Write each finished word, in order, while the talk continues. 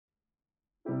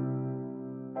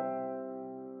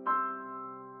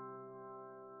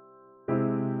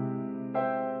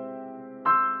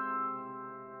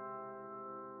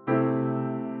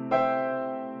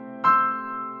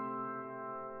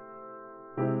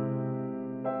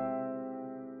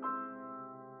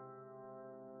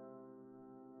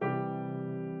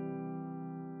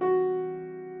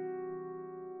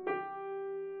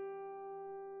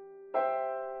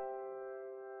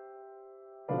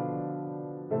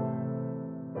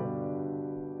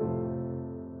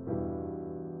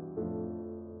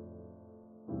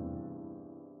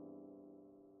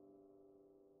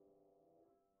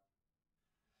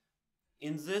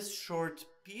In this short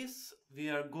piece, we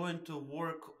are going to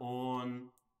work on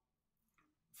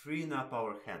freeing up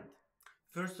our hand.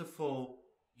 First of all,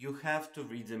 you have to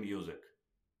read the music.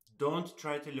 Don't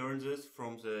try to learn this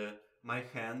from my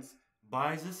hands.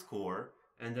 Buy the score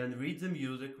and then read the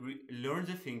music, learn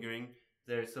the fingering.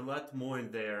 There's a lot more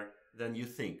in there than you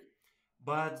think.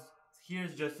 But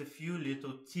here's just a few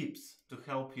little tips to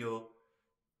help you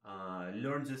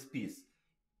learn this piece.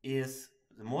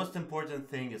 The most important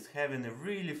thing is having a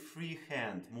really free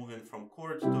hand moving from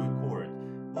chord to a chord,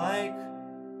 like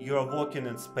you're walking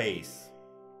in space.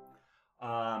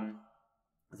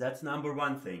 That's number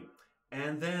one thing.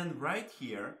 And then right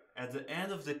here at the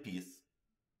end of the piece,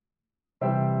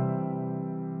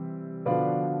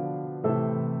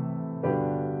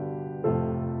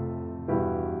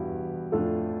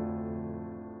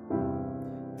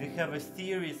 we have a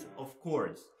series of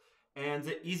chords. And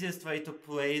the easiest way to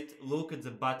play it, look at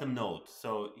the bottom note.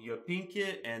 So your pinky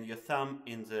and your thumb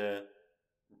in the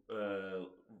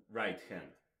right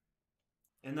hand.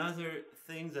 Another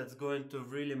thing that's going to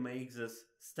really make this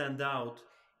stand out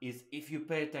is if you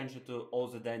pay attention to all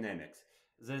the dynamics.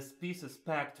 This piece is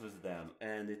packed with them,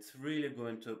 and it's really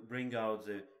going to bring out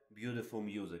the beautiful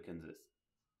music in this.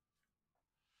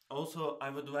 Also, I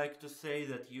would like to say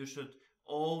that you should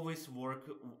always work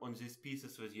on these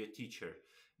pieces with your teacher,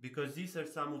 because these are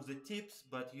some of the tips,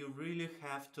 but you really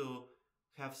have to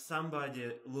have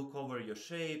somebody look over your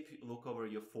shape, look over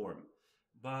your form.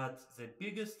 But the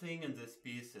biggest thing in this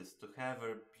piece is to have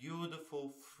a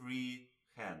beautiful free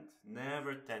hand,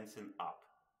 never tensing up.